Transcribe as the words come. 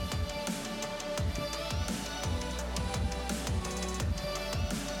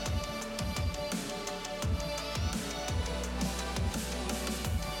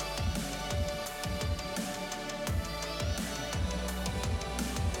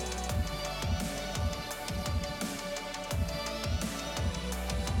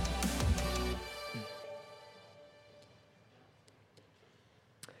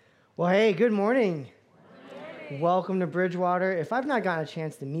Well, hey, good morning. Welcome to Bridgewater. If I've not gotten a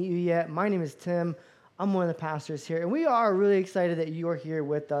chance to meet you yet, my name is Tim. I'm one of the pastors here, and we are really excited that you are here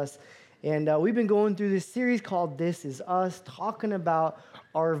with us. And we've been going through this series called This Is Us, talking about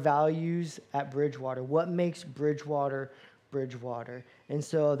our values at Bridgewater, what makes Bridgewater Bridgewater. And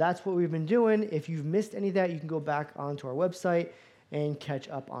so that's what we've been doing. If you've missed any of that, you can go back onto our website and catch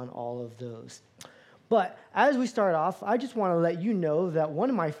up on all of those. But as we start off, I just want to let you know that one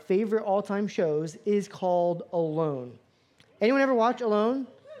of my favorite all-time shows is called Alone. Anyone ever watch Alone?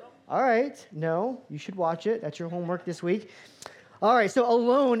 All right. No, you should watch it. That's your homework this week. All right. So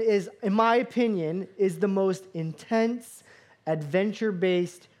Alone is, in my opinion, is the most intense,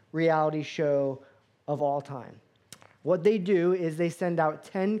 adventure-based reality show of all time. What they do is they send out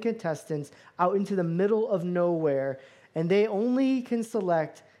 10 contestants out into the middle of nowhere, and they only can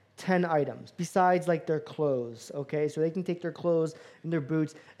select 10 items besides like their clothes, okay? So they can take their clothes and their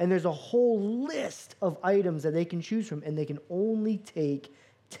boots, and there's a whole list of items that they can choose from, and they can only take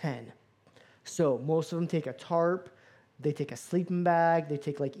 10. So most of them take a tarp, they take a sleeping bag, they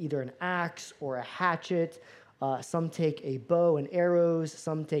take like either an axe or a hatchet, some take a bow and arrows,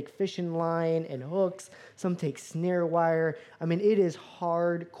 some take fishing line and hooks, some take snare wire. I mean, it is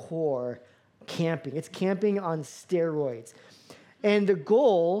hardcore camping. It's camping on steroids. And the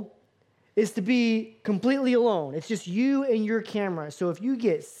goal is to be completely alone. It's just you and your camera. So if you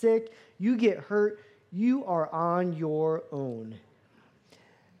get sick, you get hurt, you are on your own.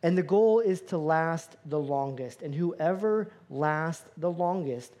 And the goal is to last the longest. And whoever lasts the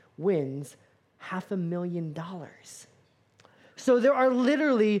longest wins $500,000. So there are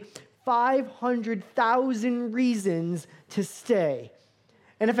literally 500,000 reasons to stay.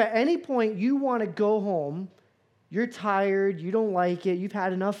 And if at any point you want to go home, you're tired, you don't like it, you've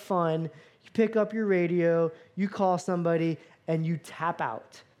had enough fun, you pick up your radio, you call somebody, and you tap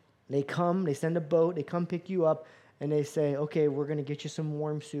out. They come, they send a boat, they come pick you up, and they say, okay, we're going to get you some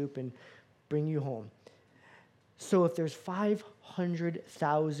warm soup and bring you home. So if there's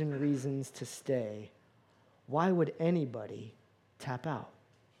 500,000 reasons to stay, why would anybody tap out?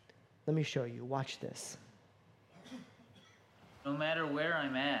 Let me show you. Watch this. No matter where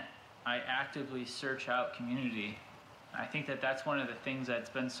I'm at, I actively search out community. I think that that's one of the things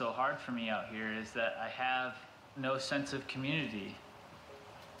that's been so hard for me out here is that I have no sense of community.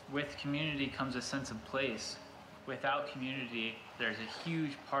 With community comes a sense of place. Without community, there's a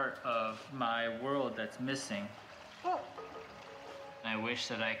huge part of my world that's missing. I wish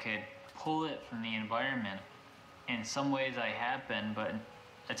that I could pull it from the environment. In some ways I have been, but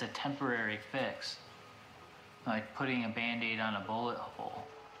it's a temporary fix. Like putting a Band-Aid on a bullet hole.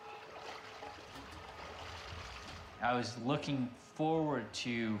 I was looking forward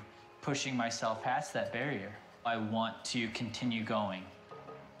to pushing myself past that barrier. I want to continue going.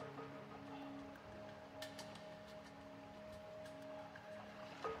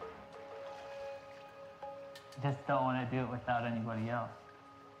 Just don't want to do it without anybody else.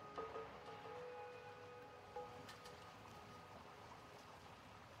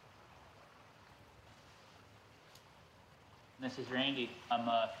 This is Randy. I'm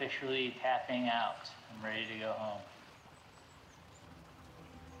officially tapping out. I'm ready to go home.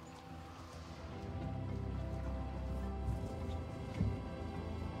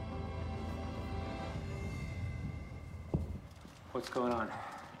 What's going on?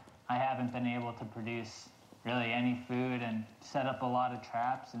 I haven't been able to produce really any food and set up a lot of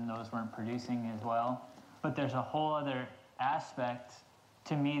traps, and those weren't producing as well. But there's a whole other aspect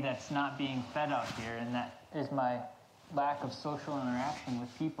to me that's not being fed out here, and that is my lack of social interaction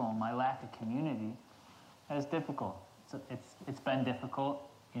with people, my lack of community. That is difficult. It's been difficult.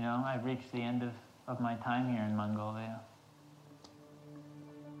 You know, I've reached the end of my time here in Mongolia.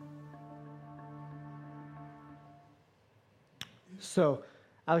 So,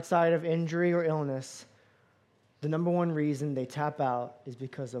 outside of injury or illness, the number one reason they tap out is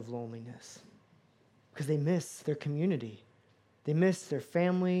because of loneliness. Because they miss their community. They miss their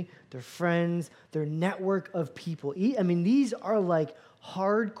family, their friends, their network of people. I mean, these are like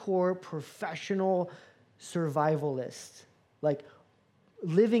hardcore professional survivalists, like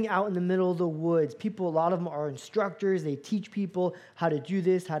living out in the middle of the woods. People, a lot of them are instructors. They teach people how to do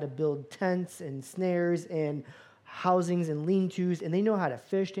this, how to build tents and snares and housings and lean-tos, and they know how to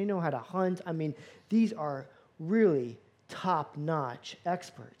fish. They know how to hunt. I mean, these are really top-notch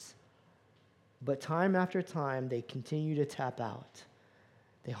experts. But time after time, they continue to tap out.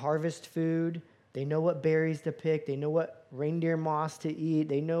 They harvest food. They know what berries to pick. They know what reindeer moss to eat.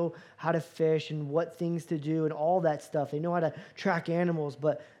 They know how to fish and what things to do and all that stuff. They know how to track animals,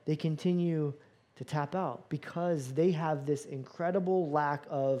 but they continue to tap out because they have this incredible lack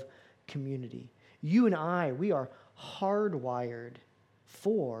of community. You and I, we are hardwired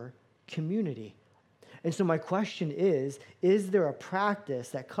for community. And so my question is there a practice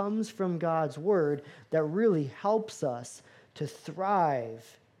that comes from God's word that really helps us to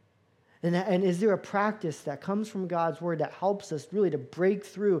thrive? And is there a practice that comes from God's word that helps us really to break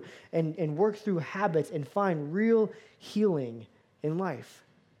through and work through habits and find real healing in life?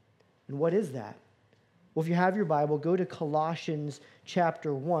 And what is that? Well, if you have your Bible, go to Colossians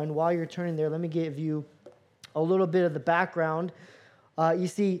chapter 1. While you're turning there, let me give you a little bit of the background. You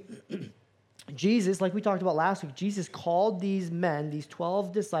see, Jesus, like we talked about last week, Jesus called these men, these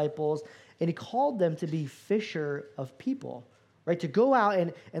 12 disciples, and he called them to be fisher of people, right? To go out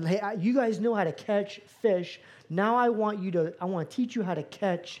and hey, you guys know how to catch fish. Now I want to teach you how to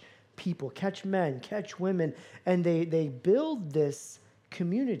catch people, catch men, catch women. And they build this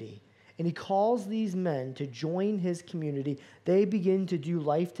community. And he calls these men to join his community. They begin to do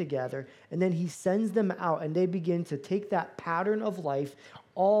life together. And then he sends them out, and they begin to take that pattern of life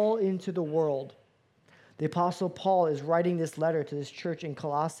all into the world. The Apostle Paul is writing this letter to this church in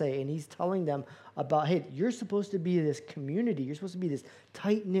Colossae, and he's telling them about, hey, you're supposed to be this community. You're supposed to be this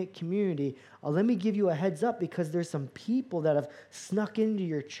tight-knit community. Let me give you a heads up, because there's some people that have snuck into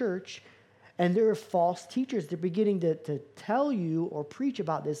your church, and there are false teachers. They're beginning to tell you or preach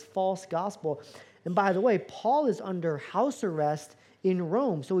about this false gospel. And by the way, Paul is under house arrest in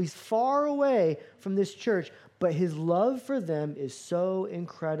Rome, so he's far away from this church, but his love for them is so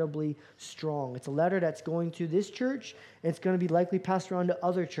incredibly strong. It's a letter that's going to this church, and it's going to be likely passed around to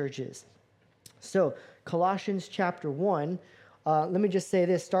other churches. So, Colossians chapter 1, let me just say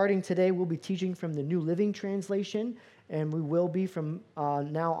this. Starting today, we'll be teaching from the New Living Translation, and we will be from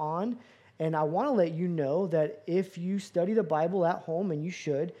now on. And I want to let you know that if you study the Bible at home, and you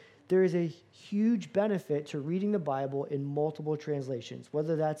should, there is a huge benefit to reading the Bible in multiple translations,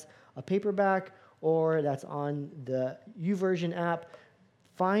 whether that's a paperback or that's on the YouVersion app.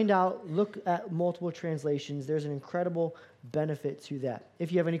 Find out, look at multiple translations. There's an incredible benefit to that.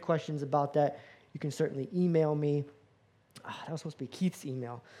 If you have any questions about that, you can certainly email me. That was supposed to be Keith's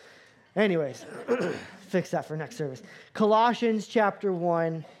email. Anyways, fix that for next service. Colossians chapter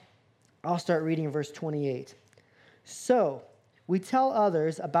 1, I'll start reading in verse 28. So, we tell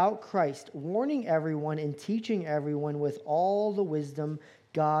others about Christ, warning everyone and teaching everyone with all the wisdom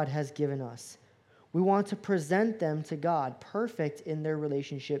God has given us. We want to present them to God, perfect in their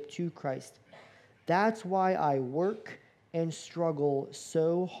relationship to Christ. That's why I work and struggle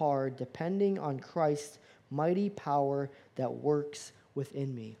so hard, depending on Christ's mighty power that works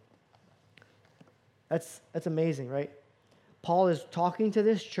within me. That's amazing, right? Paul is talking to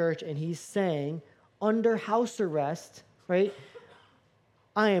this church, and he's saying, under house arrest, right?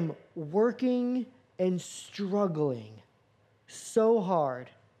 I am working and struggling so hard.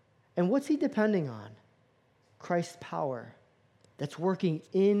 And what's he depending on? Christ's power that's working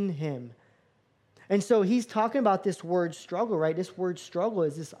in him. And so he's talking about this word struggle, right? This word struggle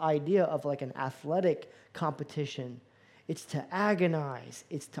is this idea of like an athletic competition. It's to agonize,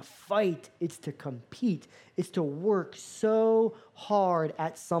 it's to fight, it's to compete, it's to work so hard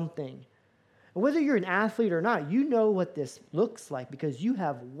at something. And whether you're an athlete or not, you know what this looks like because you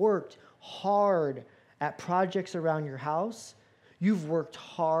have worked hard at projects around your house. You've worked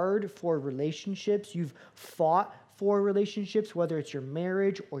hard for relationships. You've fought for relationships, whether it's your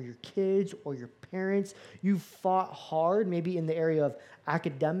marriage or your kids or your parents. You've fought hard, maybe in the area of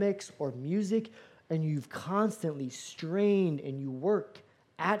academics or music, and you've constantly strained and you work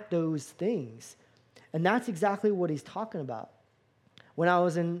at those things. And that's exactly what he's talking about. When I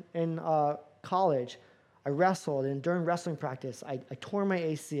was in college, I wrestled, and during wrestling practice, I tore my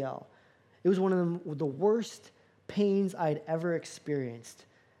ACL. It was one of the worst pains I'd ever experienced.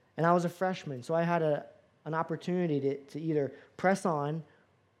 And I was a freshman, so I had an opportunity to either press on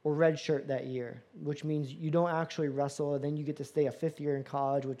or redshirt that year, which means you don't actually wrestle, and then you get to stay a fifth year in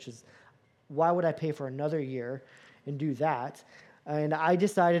college, which is, why would I pay for another year and do that? And I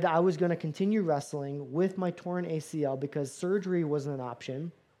decided I was going to continue wrestling with my torn ACL because surgery wasn't an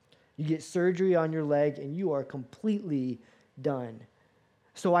option. You get surgery on your leg and you are completely done.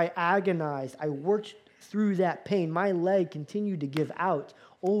 So I agonized. I worked through that pain. My leg continued to give out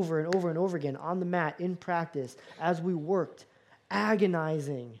over and over and over again on the mat in practice as we worked,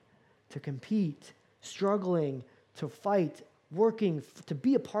 agonizing to compete, struggling to fight, working to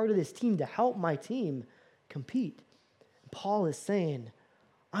be a part of this team, to help my team compete. Paul is saying,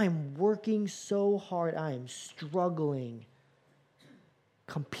 I'm working so hard, I am struggling,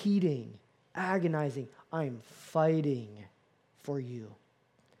 competing, agonizing, I'm fighting for you.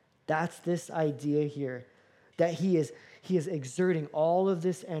 That's this idea here, that he is exerting all of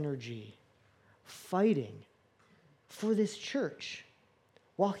this energy fighting for this church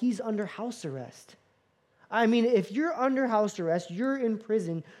while he's under house arrest. I mean, if you're under house arrest, you're in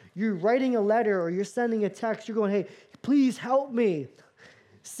prison, you're writing a letter or you're sending a text, you're going, hey, please help me.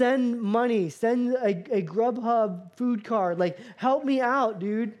 Send money, send a Grubhub food card. Like, help me out,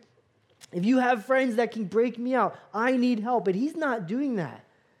 dude. If you have friends that can break me out, I need help. But he's not doing that.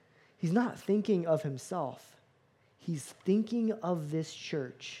 He's not thinking of himself. He's thinking of this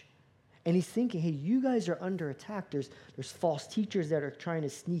church. And he's thinking, hey, you guys are under attack. There's false teachers that are trying to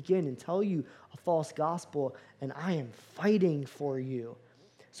sneak in and tell you a false gospel, and I am fighting for you.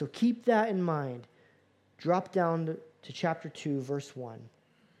 So keep that in mind. Drop down to chapter 2, verse 1.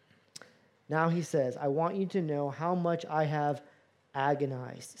 Now he says, I want you to know how much I have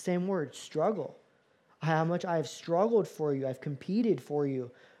agonized. Same word, struggle. How much I have struggled for you. I've competed for you,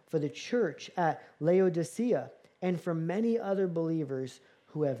 for the church at Laodicea, and for many other believers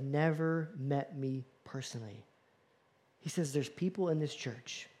who have never met me personally. He says there's people in this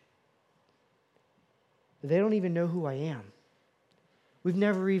church. They don't even know who I am. We've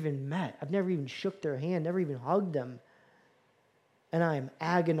never even met. I've never even shook their hand, never even hugged them. And I am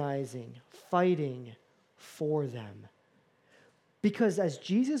agonizing, fighting for them. Because as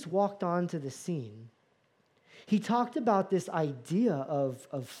Jesus walked onto the scene, he talked about this idea of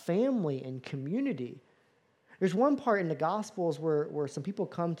family and community. There's one part in the Gospels where some people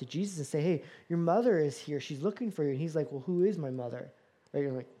come to Jesus and say, hey, your mother is here. She's looking for you. And he's like, well, who is my mother? Right?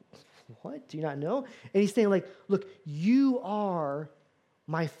 You're like, what? Do you not know? And he's saying, like, look, you are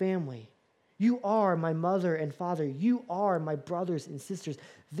my family. You are my mother and father. You are my brothers and sisters.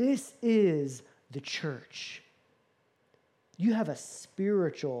 This is the church. You have a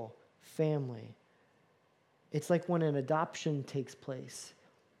spiritual family. It's like when an adoption takes place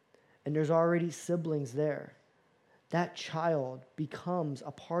and there's already siblings there. That child becomes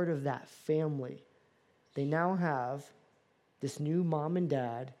a part of that family. They now have this new mom and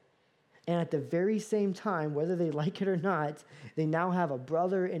dad, and at the very same time, whether they like it or not, they now have a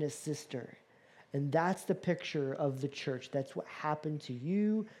brother and a sister. And that's the picture of the church. That's what happened to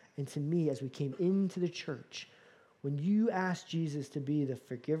you and to me as we came into the church. When you asked Jesus to be the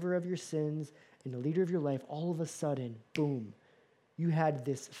forgiver of your sins and the leader of your life, all of a sudden, boom, you had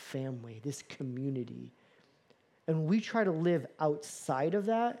this family, this community. And when we try to live outside of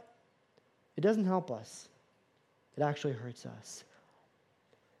that, it doesn't help us. It actually hurts us.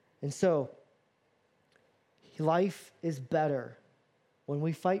 And so, life is better when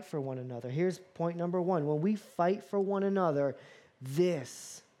we fight for one another. Here's point number 1. When we fight for one another,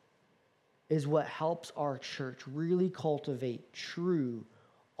 this is what helps our church really cultivate true,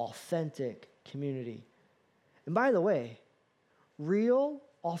 authentic community. And by the way, real,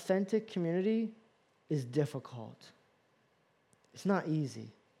 authentic community is difficult. It's not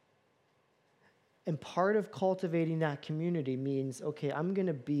easy. And part of cultivating that community means, okay, I'm going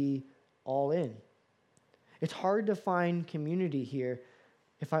to be all in. It's hard to find community here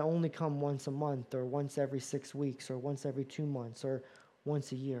if I only come once a month or once every 6 weeks or once every 2 months or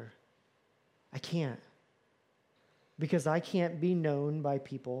once a year. I can't. Because I can't be known by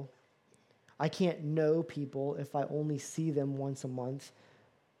people. I can't know people if I only see them once a month.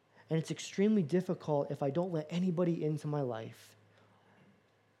 And it's extremely difficult if I don't let anybody into my life.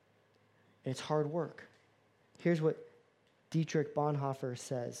 And it's hard work. Here's what Dietrich Bonhoeffer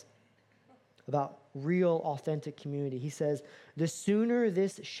says about real, authentic community. He says, the sooner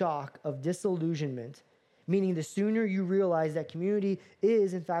this shock of disillusionment, meaning the sooner you realize that community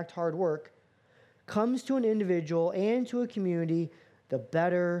is, in fact, hard work, comes to an individual and to a community, the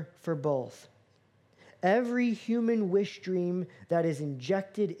better for both. Every human wish dream that is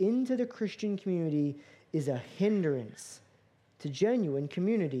injected into the Christian community is a hindrance to genuine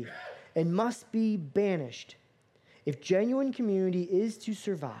community and must be banished. If genuine community is to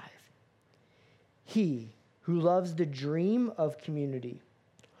survive, he who loves the dream of community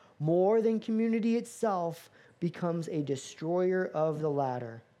more than community itself becomes a destroyer of the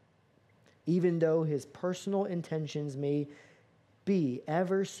latter, even though his personal intentions may be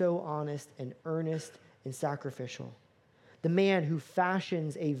ever so honest and earnest and sacrificial. The man who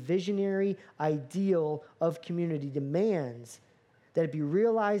fashions a visionary ideal of community demands that it be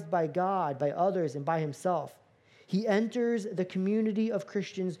realized by God, by others, and by himself. He enters the community of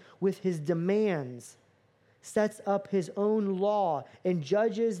Christians with his demands, sets up his own law, and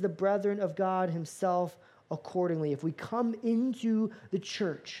judges the brethren of God himself accordingly. If we come into the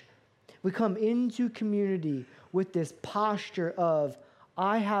church, we come into community with this posture of,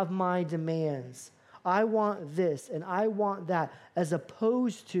 I have my demands, I want this and I want that, as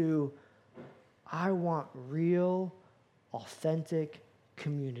opposed to, I want real, authentic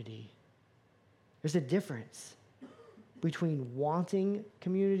community. There's a difference between wanting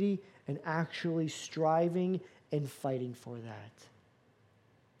community and actually striving and fighting for that.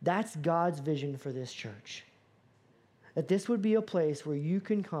 That's God's vision for this church. That this would be a place where you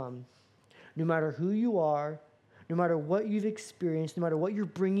can come, no matter who you are, no matter what you've experienced, no matter what you're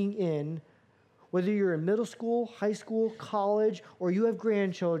bringing in, whether you're in middle school, high school, college, or you have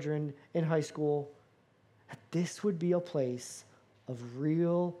grandchildren in high school, that this would be a place of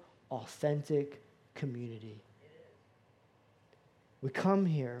real, authentic community. We come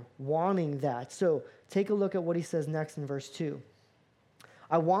here wanting that. So take a look at what he says next in verse 2.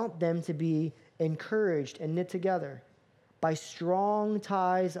 I want them to be encouraged and knit together by strong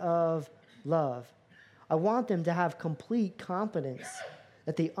ties of love. I want them to have complete confidence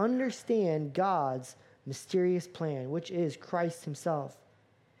that they understand God's mysterious plan, which is Christ himself.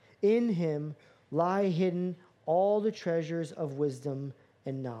 In him lie hidden all the treasures of wisdom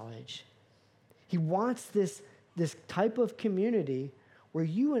and knowledge. He wants this type of community where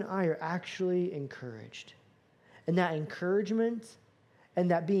you and I are actually encouraged. And that encouragement and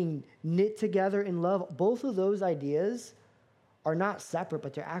that being knit together in love, both of those ideas are not separate,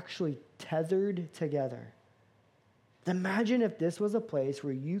 but they're actually tethered together. Imagine if this was a place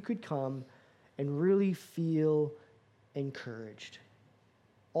where you could come and really feel encouraged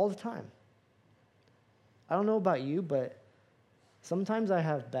all the time. I don't know about you, but sometimes I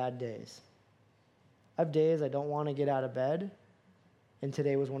have bad days. I have days I don't want to get out of bed, and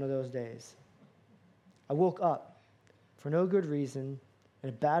today was one of those days. I woke up for no good reason, in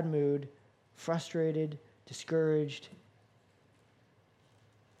a bad mood, frustrated, discouraged.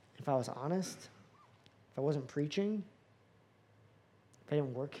 If I was honest, if I wasn't preaching, if I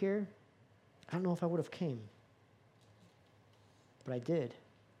didn't work here, I don't know if I would have came. But I did.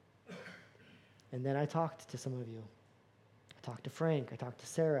 And then I talked to some of you. I talked to Frank, I talked to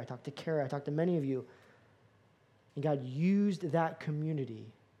Sarah, I talked to Kara, I talked to many of you. And God used that community,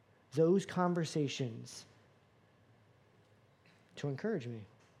 those conversations, to encourage me,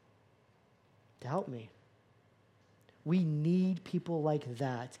 to help me. We need people like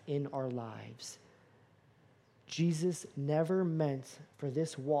that in our lives. Jesus never meant for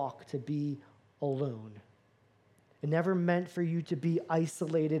this walk to be alone. It never meant for you to be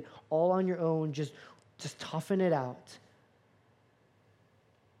isolated, all on your own, just toughing it out.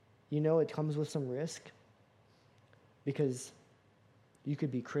 You know, it comes with some risk because you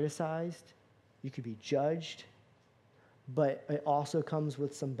could be criticized, you could be judged, but it also comes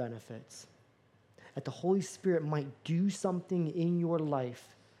with some benefits. That the Holy Spirit might do something in your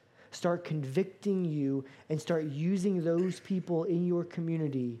life, start convicting you, and start using those people in your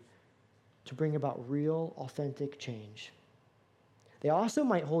community to bring about real, authentic change. They also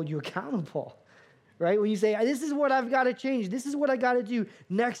might hold you accountable, right? When you say, this is what I've got to change, this is what I got to do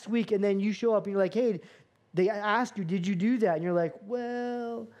next week, and then you show up and you're like, hey, they ask you, did you do that? And you're like,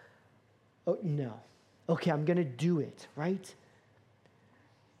 well, oh, no. Okay, I'm going to do it, right?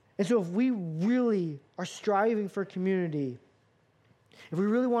 And so if we really are striving for community, if we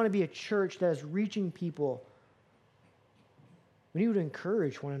really want to be a church that is reaching people, we need to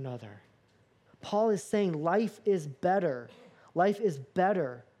encourage one another. Paul is saying life is better. Life is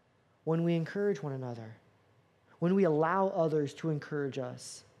better when we encourage one another, when we allow others to encourage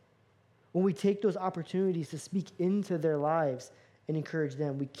us, when we take those opportunities to speak into their lives and encourage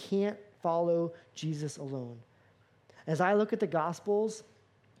them. We can't follow Jesus alone. As I look at the Gospels,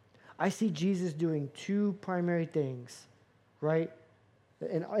 I see Jesus doing two primary things, right?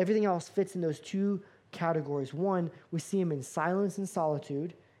 And everything else fits in those two categories. One, we see him in silence and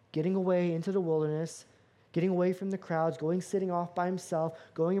solitude, getting away into the wilderness, getting away from the crowds, sitting off by himself,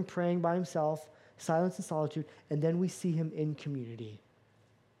 going and praying by himself, silence and solitude, and then we see him in community.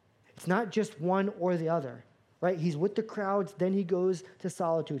 It's not just one or the other, right? He's with the crowds, then he goes to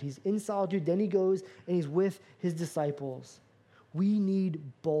solitude. He's in solitude, then he goes and he's with his disciples. We need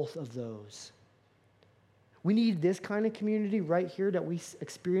both of those. We need this kind of community right here that we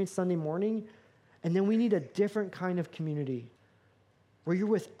experience Sunday morning, and then we need a different kind of community where you're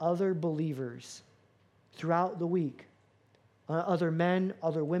with other believers throughout the week, other men,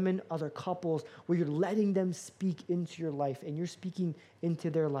 other women, other couples, where you're letting them speak into your life and you're speaking into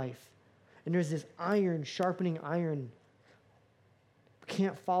their life. And there's this iron sharpening iron. We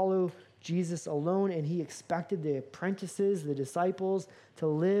can't follow Jesus alone, and he expected the apprentices, the disciples, to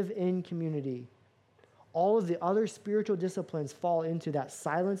live in community. All of the other spiritual disciplines fall into that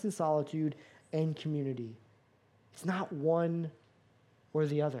silence and solitude and community. It's not one or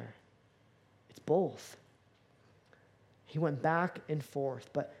the other. It's both. He went back and forth,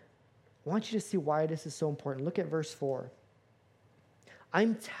 but I want you to see why this is so important. Look at verse 4.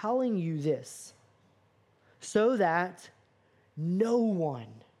 I'm telling you this so that no one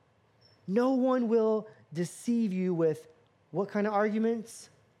will deceive you with what kind of arguments?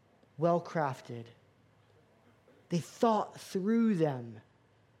 Well-crafted. They thought through them.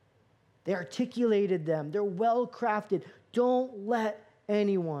 They articulated them. They're well-crafted. Don't let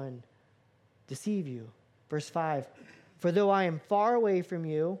anyone deceive you. Verse 5, for though I am far away from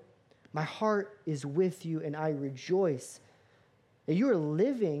you, my heart is with you, and I rejoice that you are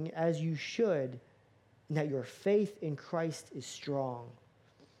living as you should, and that your faith in Christ is strong.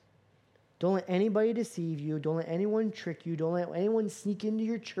 Don't let anybody deceive you. Don't let anyone trick you. Don't let anyone sneak into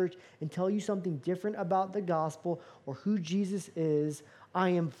your church and tell you something different about the gospel or who Jesus is. I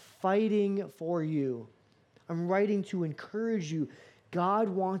am fighting for you. I'm writing to encourage you. God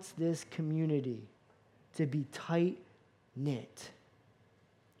wants this community to be tight-knit.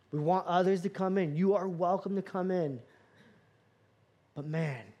 We want others to come in. You are welcome to come in. But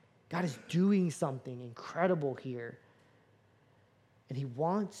man, God is doing something incredible here. And he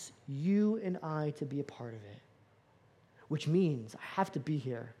wants you and I to be a part of it, which means I have to be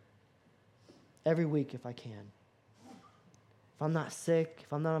here every week if I can. If I'm not sick,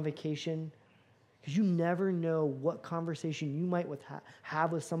 if I'm not on vacation, because you never know what conversation you might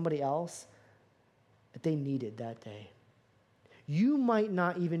have with somebody else that they needed that day. You might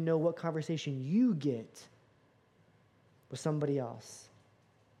not even know what conversation you get with somebody else.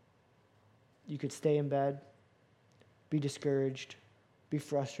 You could stay in bed, be discouraged, be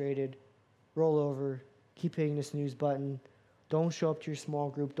frustrated, roll over, keep hitting the snooze button. Don't show up to your small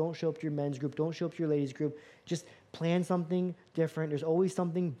group. Don't show up to your men's group. Don't show up to your ladies group. Just plan something different. There's always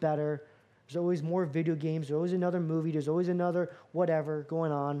something better. There's always more video games. There's always another movie. There's always another whatever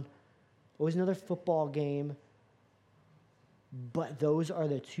going on. Always another football game. But those are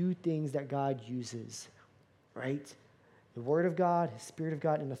the two things that God uses, right? The Word of God, His Spirit of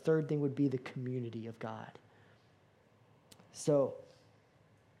God, and the third thing would be the community of God. So,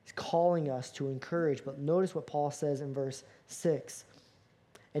 He's calling us to encourage, but notice what Paul says in verse 6.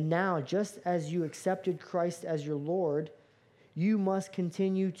 And now, just as you accepted Christ as your Lord, you must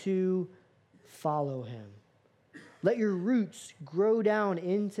continue to follow Him. Let your roots grow down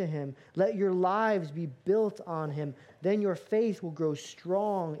into Him. Let your lives be built on Him. Then your faith will grow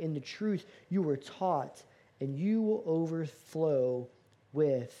strong in the truth you were taught, and you will overflow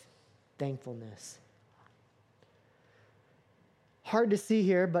with thankfulness. Hard to see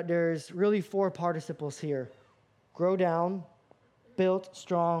here, but there's really 4 participles here. Grow down, built,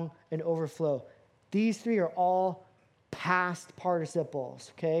 strong, and overflow. These 3 are all past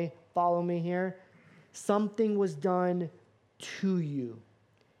participles, okay? Follow me here. Something was done to you.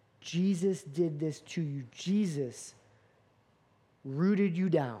 Jesus did this to you. Jesus rooted you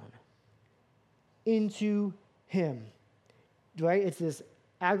down into Him, right? It's this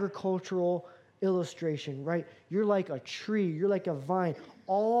agricultural illustration, right? You're like a tree, you're like a vine,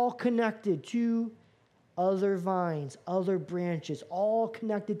 all connected to other vines, other branches, all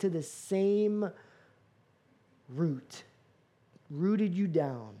connected to the same root, rooted you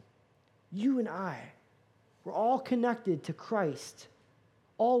down. You and I, we're all connected to Christ,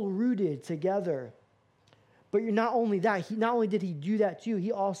 all rooted together. But you're not only that, not only did He do that to you,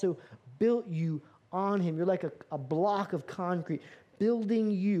 He also built you on Him. You're like a block of concrete, building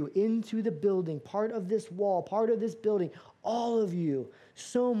you into the building, part of this wall, part of this building, all of you,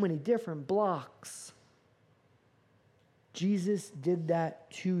 so many different blocks. Jesus did that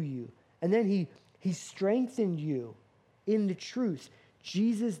to you. And then He strengthened you in the truth.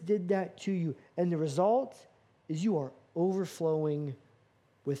 Jesus did that to you. And the result is you are overflowing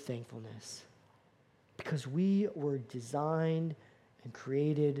with thankfulness. Because we were designed and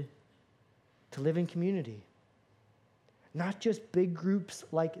created to live in community. Not just big groups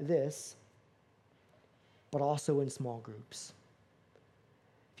like this, but also in small groups.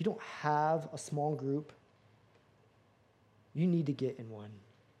 If you don't have a small group, you need to get in one.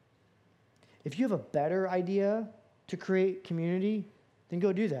 If you have a better idea to create community, then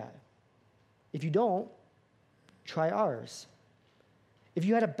go do that. If you don't, try ours. If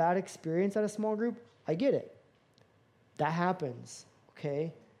you had a bad experience at a small group, I get it. That happens,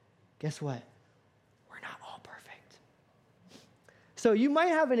 okay? Guess what? We're not all perfect. So you might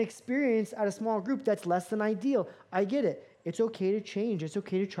have an experience at a small group that's less than ideal. I get it. It's okay to change. It's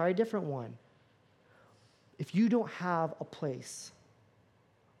okay to try a different one. If you don't have a place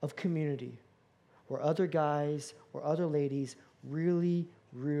of community where other guys or other ladies really,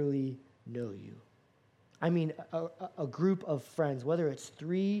 really know you, I mean a group of friends, whether it's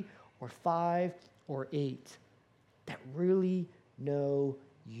 3 or 5 or 8, that really know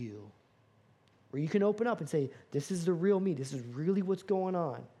you, where you can open up and say, this is the real me. This is really what's going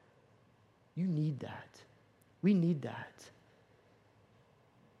on. You need that. We need that.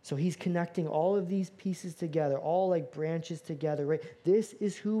 So he's connecting all of these pieces together, all like branches together, right? This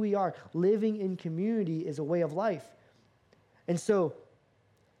is who we are. Living in community is a way of life. And so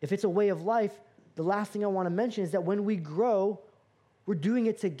if it's a way of life, the last thing I want to mention is that when we grow, we're doing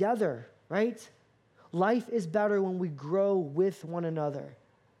it together, right? Life is better when we grow with one another.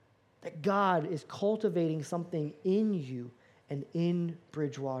 That God is cultivating something in you and in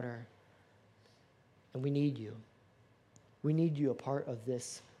Bridgewater. And we need you. We need you a part of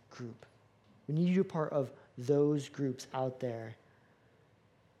this group. We need you a part of those groups out there.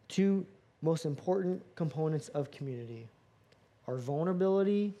 Two most important components of community are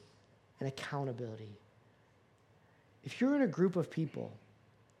vulnerability and accountability. If you're in a group of people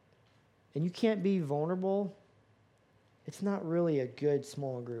and you can't be vulnerable, it's not really a good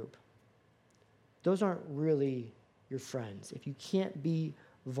small group. Those aren't really your friends. If you can't be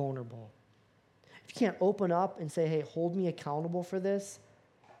vulnerable, if you can't open up and say, hey, hold me accountable for this,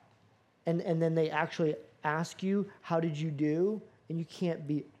 and then they actually ask you, how did you do? And you can't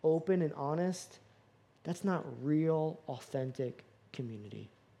be open and honest, that's not real, authentic community.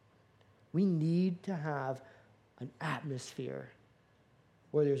 We need to have an atmosphere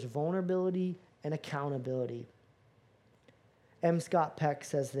where there's vulnerability and accountability. M. Scott Peck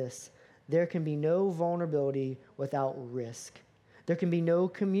says this: there can be no vulnerability without risk. There can be no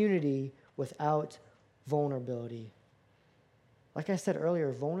community without vulnerability. Like I said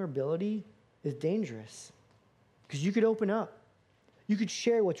earlier, vulnerability is dangerous because you could open up. You could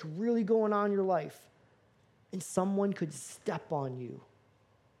share what's really going on in your life, and someone could step on you.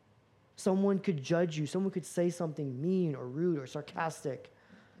 Someone could judge you. Someone could say something mean or rude or sarcastic.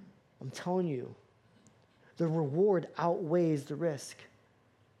 I'm telling you, the reward outweighs the risk.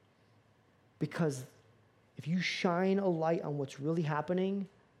 Because if you shine a light on what's really happening,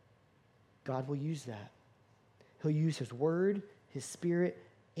 God will use that. He'll use his word, his spirit,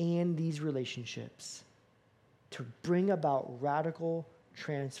 and these relationships to bring about radical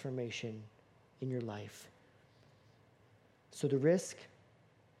transformation in your life. So the risk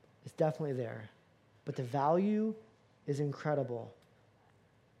is definitely there, but the value is incredible.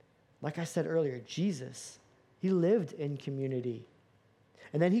 Like I said earlier, Jesus, he lived in community.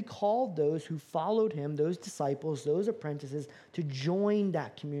 And then he called those who followed him, those disciples, those apprentices, to join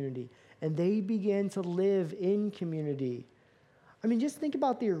that community. And they began to live in community. I mean, just think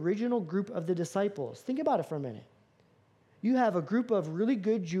about the original group of the disciples. Think about it for a minute. You have a group of really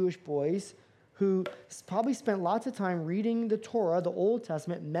good Jewish boys who probably spent lots of time reading the Torah, the Old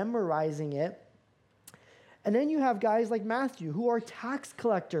Testament, memorizing it. And then you have guys like Matthew who are tax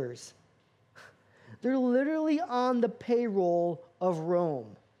collectors. They're literally on the payroll of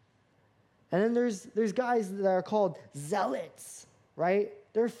Rome. And then there's guys that are called zealots, right?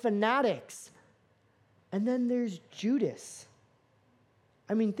 They're fanatics. And then there's Judas.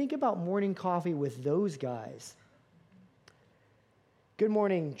 I mean, think about morning coffee with those guys. Good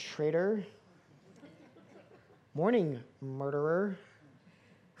morning, traitor. Morning, murderer.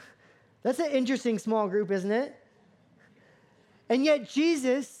 That's an interesting small group, isn't it? And yet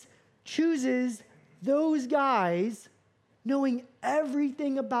Jesus chooses those guys, knowing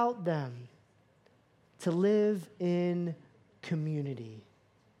everything about them, to live in community.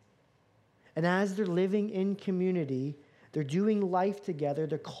 And as they're living in community, they're doing life together,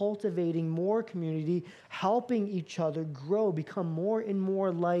 they're cultivating more community, helping each other grow, become more and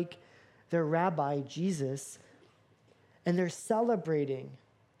more like their rabbi, Jesus. And they're celebrating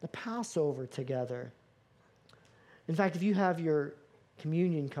the Passover together. In fact, if you have your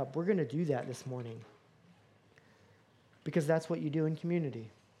communion cup, we're going to do that this morning. Because that's what you do in community.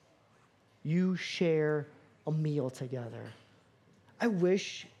 You share a meal together. I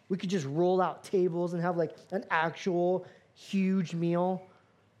wish we could just roll out tables and have like an actual huge meal.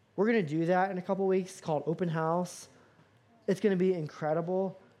 We're going to do that in a couple weeks. It's called Open House. It's going to be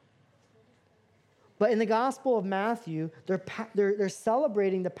incredible. But in the Gospel of Matthew, they're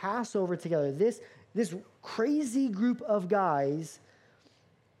celebrating the Passover together. This crazy group of guys,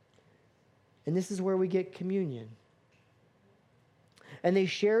 and this is where we get communion. And they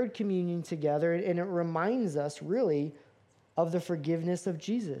shared communion together, and it reminds us really of the forgiveness of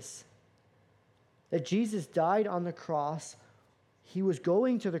Jesus. That Jesus died on the cross. He was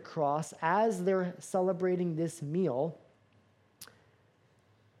going to the cross as they're celebrating this meal.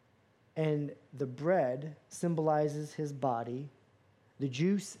 And the bread symbolizes his body. The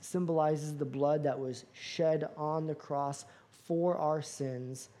juice symbolizes the blood that was shed on the cross for our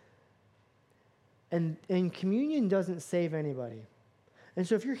sins. And communion doesn't save anybody. And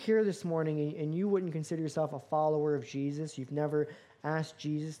so if you're here this morning and you wouldn't consider yourself a follower of Jesus, you've never asked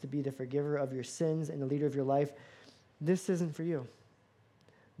Jesus to be the forgiver of your sins and the leader of your life, this isn't for you.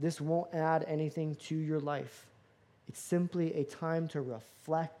 This won't add anything to your life. It's simply a time to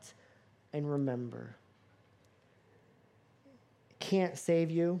reflect and remember. It can't save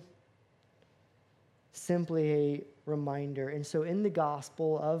you. Simply a reminder. And so in the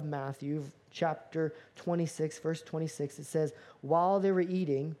Gospel of Matthew, chapter 26, verse 26, it says, while they were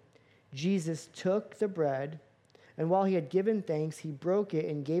eating, Jesus took the bread, and while he had given thanks, he broke it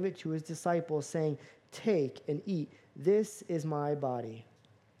and gave it to his disciples, saying, take and eat. This is my body.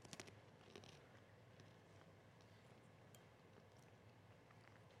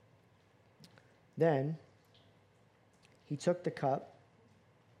 Then he took the cup.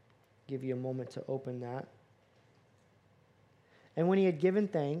 Give you a moment to open that. And when he had given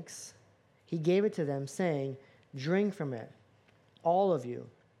thanks, he gave it to them, saying, drink from it, all of you.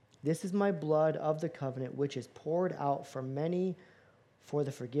 This is my blood of the covenant, which is poured out for many for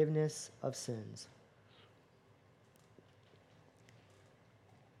the forgiveness of sins.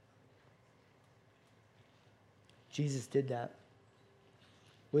 Jesus did that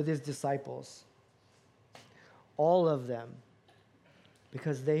with his disciples, all of them,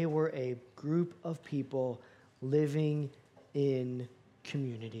 because they were a group of people living in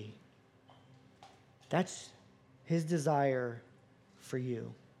community. That's his desire for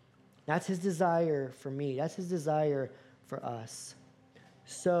you. That's his desire for me. That's his desire for us.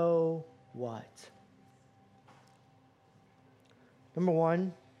 So what? Number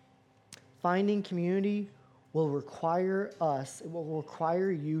one, finding community will require us, it will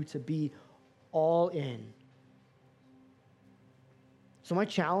require you to be all in. So my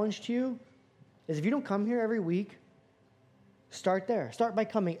challenge to you is if you don't come here every week, start there. Start by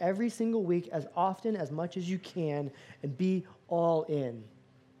coming every single week as often, as much as you can, and be all in.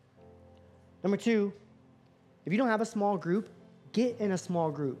 Number two, if you don't have a small group, get in a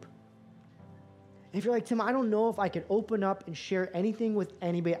small group. If you're like, Tim, I don't know if I could open up and share anything with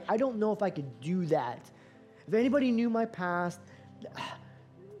anybody. I don't know if I could do that. If anybody knew my past,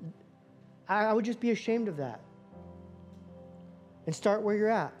 I would just be ashamed of that. And start where you're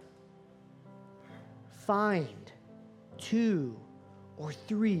at. Find 2 or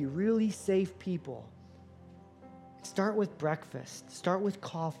 3 really safe people. Start with breakfast. Start with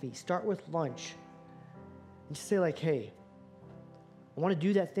coffee. Start with lunch. And just say like, hey, I want to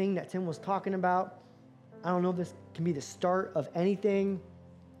do that thing that Tim was talking about. I don't know if this can be the start of anything,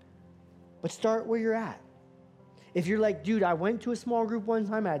 but start where you're at. If you're like, dude, I went to a small group one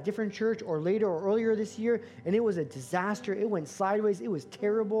time at a different church or later or earlier this year, and it was a disaster. It went sideways. It was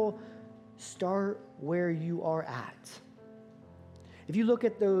terrible. Start where you are at. If you look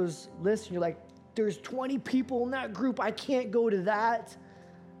at those lists and you're like, there's 20 people in that group, I can't go to that,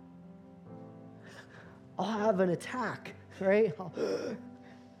 I'll have an attack, right?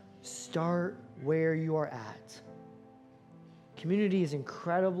 Start where you are at. Community is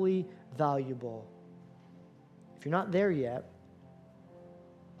incredibly valuable. If you're not there yet,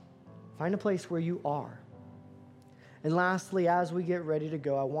 find a place where you are. And lastly, as we get ready to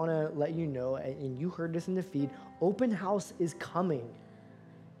go, I want to let you know, and you heard this in the feed, open house is coming.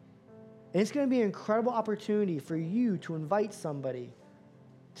 And it's going to be an incredible opportunity for you to invite somebody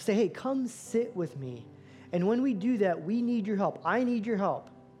to say, hey, come sit with me. And when we do that, we need your help. I need your help.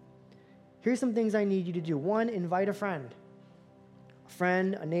 Here's some things I need you to do. 1, invite a friend,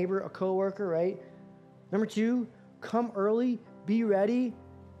 a neighbor, a coworker, right? Number 2, come early, be ready.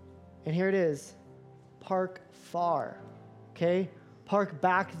 And here it is, park far, okay? Park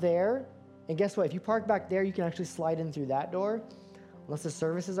back there. And guess what? If you park back there, you can actually slide in through that door. Unless the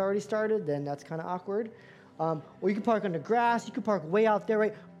service has already started, then that's kind of awkward. Or you can park on the grass. You can park way out there,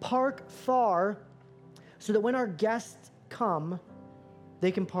 right? Park far so that when our guests come,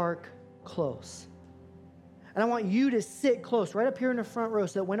 they can park close. And I want you to sit close, right up here in the front row,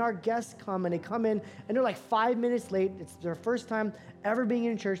 so that when our guests come and they come in and they're like 5 minutes late, it's their first time ever being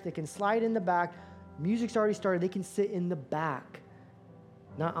in church, they can slide in the back. Music's already started. They can sit in the back,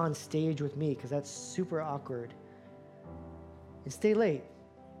 not on stage with me, because that's super awkward. And stay late.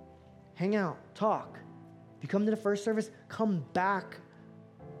 Hang out. Talk. If you come to the first service, come back.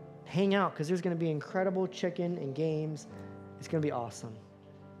 Hang out, because there's going to be incredible chicken and games. It's going to be awesome.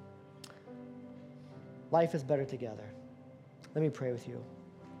 Life is better together. Let me pray with you.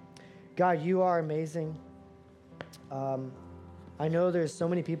 God, you are amazing. I know there's so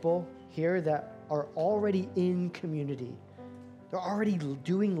many people here that are already in community. They're already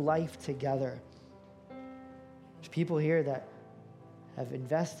doing life together. There's people here that have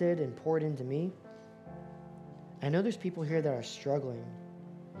invested and poured into me. I know there's people here that are struggling.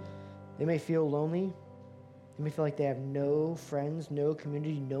 They may feel lonely. They may feel like they have no friends, no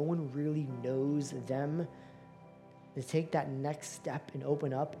community, no one really knows them. To take that next step and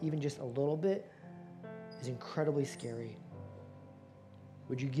open up even just a little bit is incredibly scary.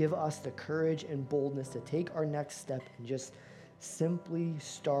 Would you give us the courage and boldness to take our next step and just simply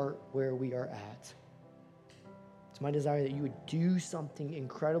start where we are at? It's my desire that you would do something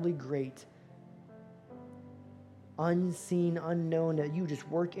incredibly great, unseen, unknown, that you just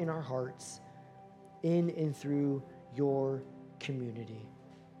work in our hearts, in and through your community.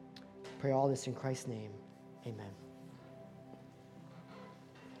 Pray all this in Christ's name. Amen.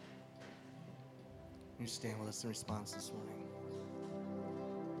 You stand with us in response this morning.